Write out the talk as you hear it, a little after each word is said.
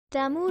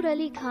Taimur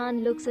Ali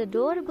Khan looks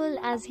adorable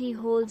as he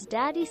holds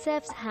Daddy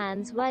Saif's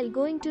hands while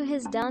going to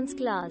his dance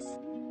class.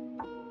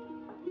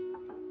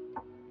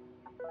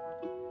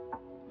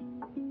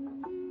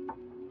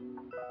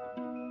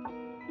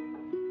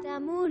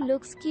 Taimur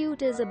looks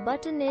cute as a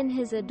button in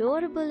his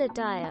adorable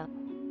attire.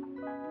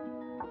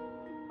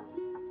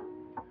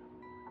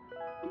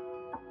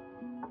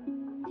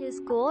 His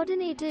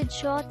coordinated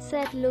shot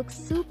set looks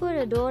super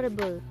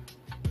adorable.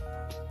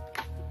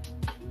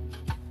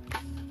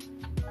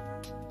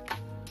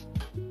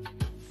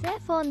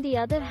 Saif on the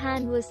other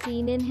hand was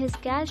seen in his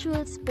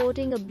casuals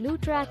sporting a blue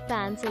track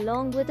pants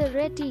along with a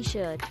red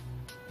t-shirt.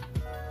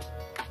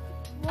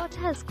 What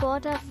has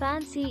caught our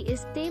fancy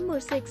is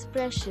Taimur's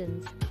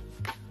expressions.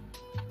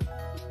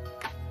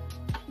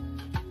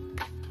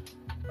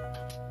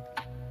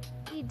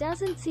 He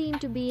doesn't seem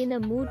to be in a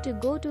mood to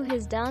go to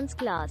his dance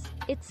class,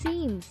 it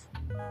seems.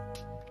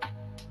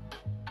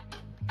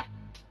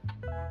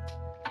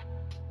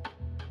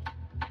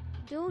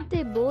 Don't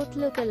they both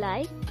look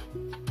alike?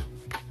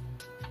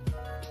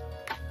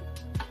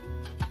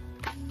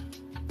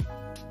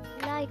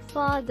 Like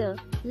father,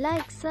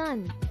 like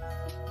son.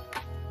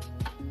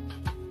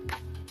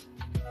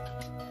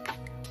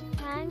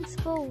 Thanks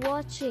for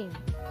watching.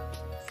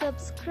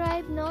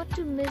 Subscribe not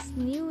to miss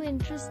new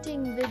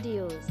interesting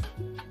videos.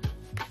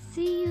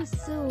 See you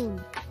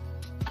soon.